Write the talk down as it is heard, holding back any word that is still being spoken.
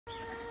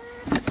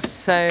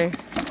So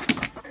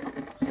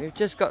we've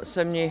just got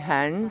some new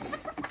hens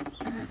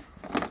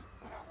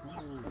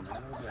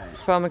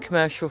from a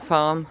commercial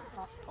farm,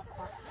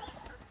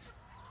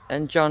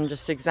 and John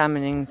just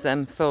examining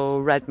them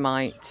for red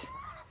mite.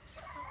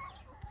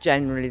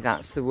 Generally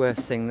that's the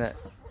worst thing, that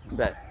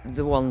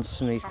the ones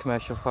from these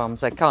commercial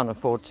farms, they can't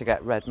afford to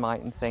get red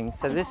mite and things.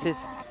 So this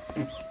is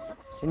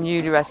a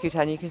newly rescued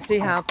hen. You can see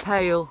how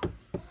pale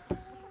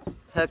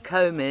her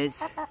comb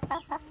is,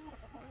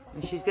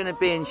 and she's going to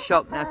be in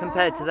shock now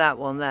compared to that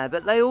one there,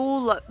 but they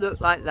all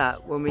look like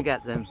that when we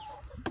get them.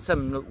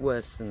 Some look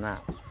worse than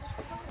that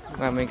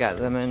when we get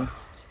them. And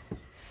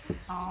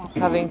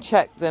having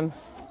checked them,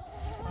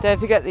 don't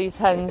forget these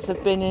hens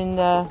have been in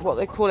what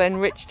they call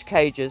enriched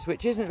cages,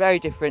 which isn't very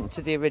different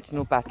to the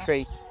original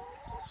battery.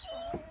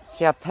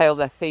 See how pale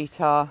their feet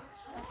are.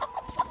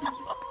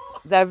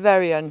 They're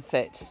very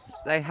unfit.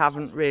 They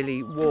haven't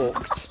really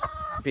walked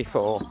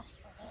before.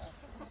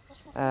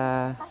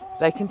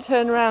 They can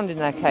turn around in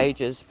their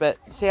cages, but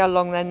see how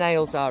long their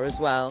nails are as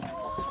well.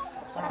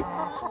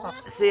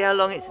 See how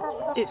long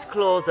its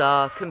claws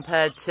are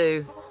compared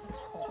to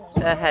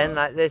a hen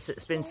like this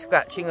that's been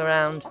scratching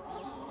around.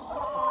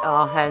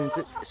 Our hens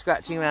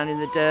scratching around in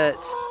the dirt.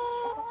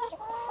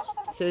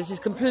 So this is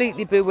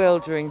completely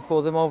bewildering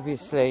for them,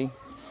 obviously.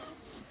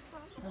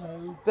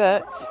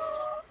 But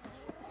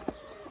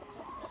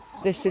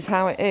this is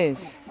how it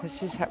is.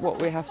 This is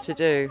what we have to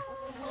do.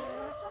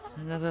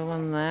 Another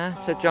one there.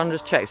 So John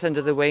just checks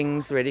under the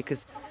wings, really,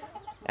 because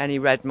any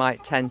red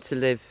might tend to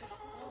live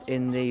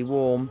in the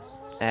warm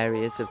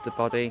areas of the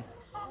body.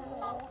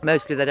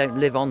 Mostly they don't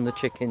live on the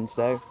chickens,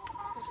 though.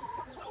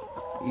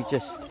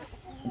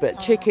 But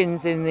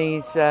chickens in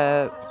these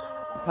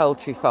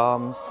poultry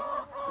farms,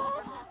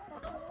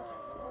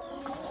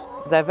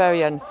 they're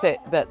very unfit,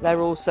 but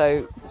they're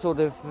also sort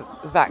of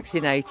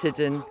vaccinated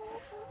and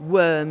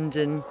wormed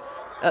and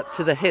up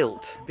to the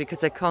hilt, because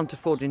they can't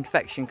afford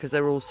infection because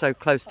they're all so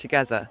close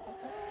together.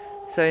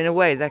 So in a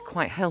way they're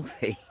quite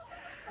healthy.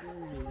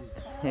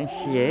 There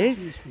she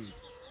is.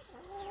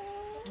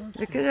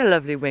 Look at her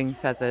lovely wing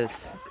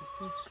feathers.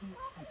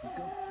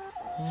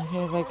 And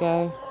here they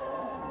go.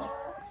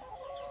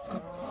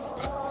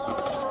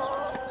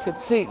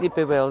 Completely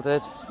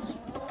bewildered.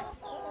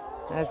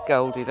 There's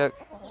Goldie, look.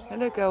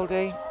 Hello,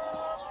 Goldie.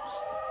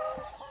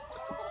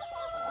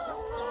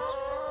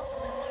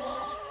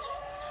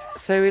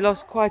 So we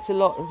lost quite a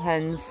lot of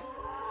hens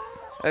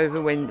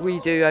over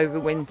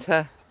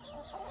winter.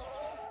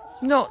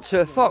 Not to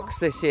a fox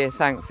this year,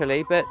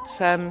 thankfully, but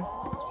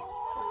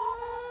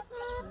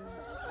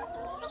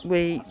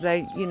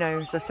they, you know,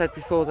 as I said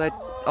before, they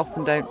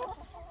often they're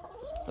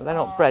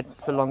not bred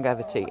for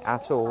longevity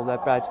at all. They're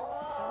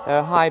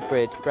a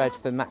hybrid bred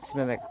for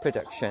maximum egg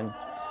production.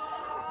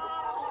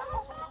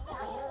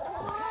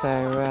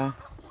 So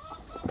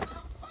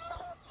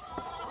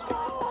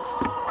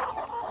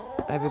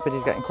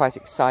everybody's getting quite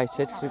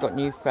excited because we've got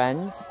new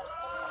friends.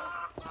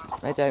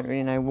 They don't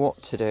really know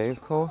what to do,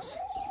 of course.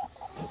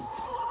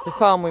 The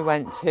farm we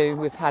went to,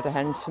 we've had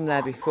hens from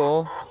there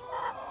before.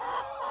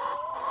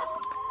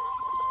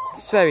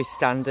 It's a very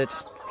standard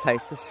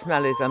place. The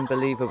smell is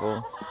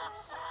unbelievable.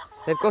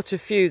 They've got a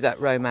few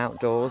that roam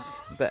outdoors,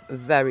 but a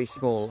very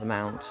small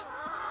amount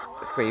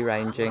free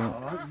ranging.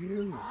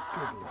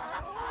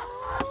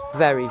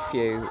 Very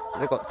few.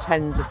 They've got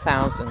tens of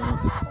thousands.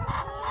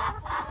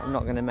 I'm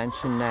not going to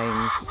mention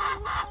names.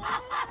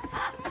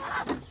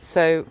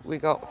 So we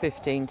got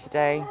 15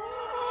 today,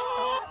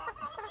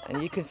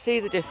 and you can see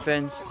the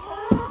difference.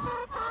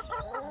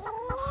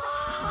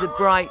 The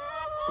bright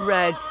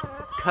red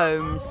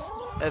combs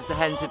of the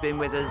hens have been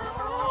with us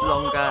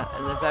longer,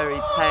 and they're very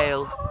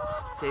pale.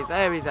 See,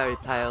 very, very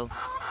pale.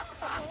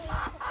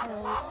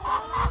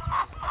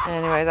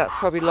 Anyway, that's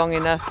probably long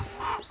enough.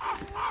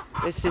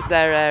 This is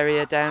their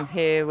area down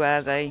here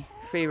where they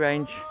free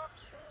range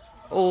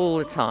all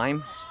the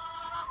time.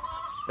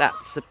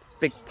 That's a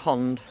big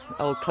pond,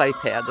 old clay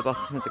pit at the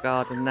bottom of the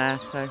garden there.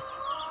 So,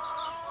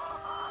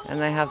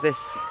 and they have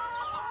this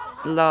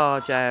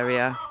large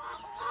area,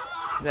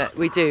 but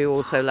we do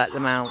also let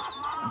them out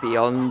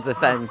beyond the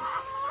fence.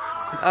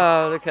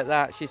 Oh, look at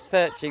that! She's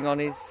perching on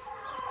his.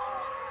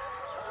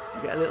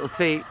 Look at her little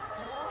feet,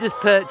 just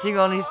perching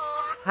on his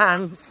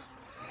hands.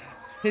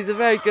 He's a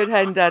very good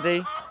hen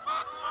daddy.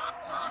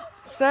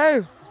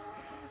 So,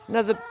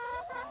 another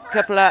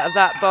couple out of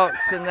that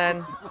box, and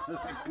then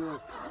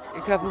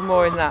a couple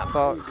more in that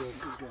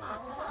box.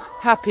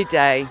 Happy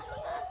day.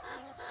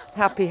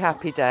 Happy,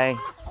 happy day.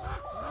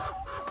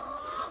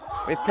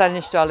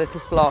 Replenished our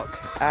little flock,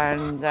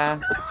 and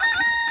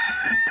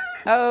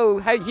oh,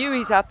 how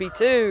Huey's happy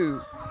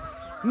too.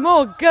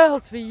 More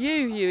girls for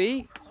you,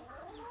 Huey.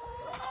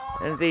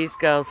 And these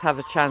girls have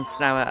a chance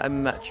now at a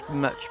much,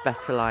 much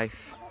better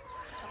life.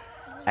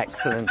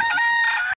 Excellent.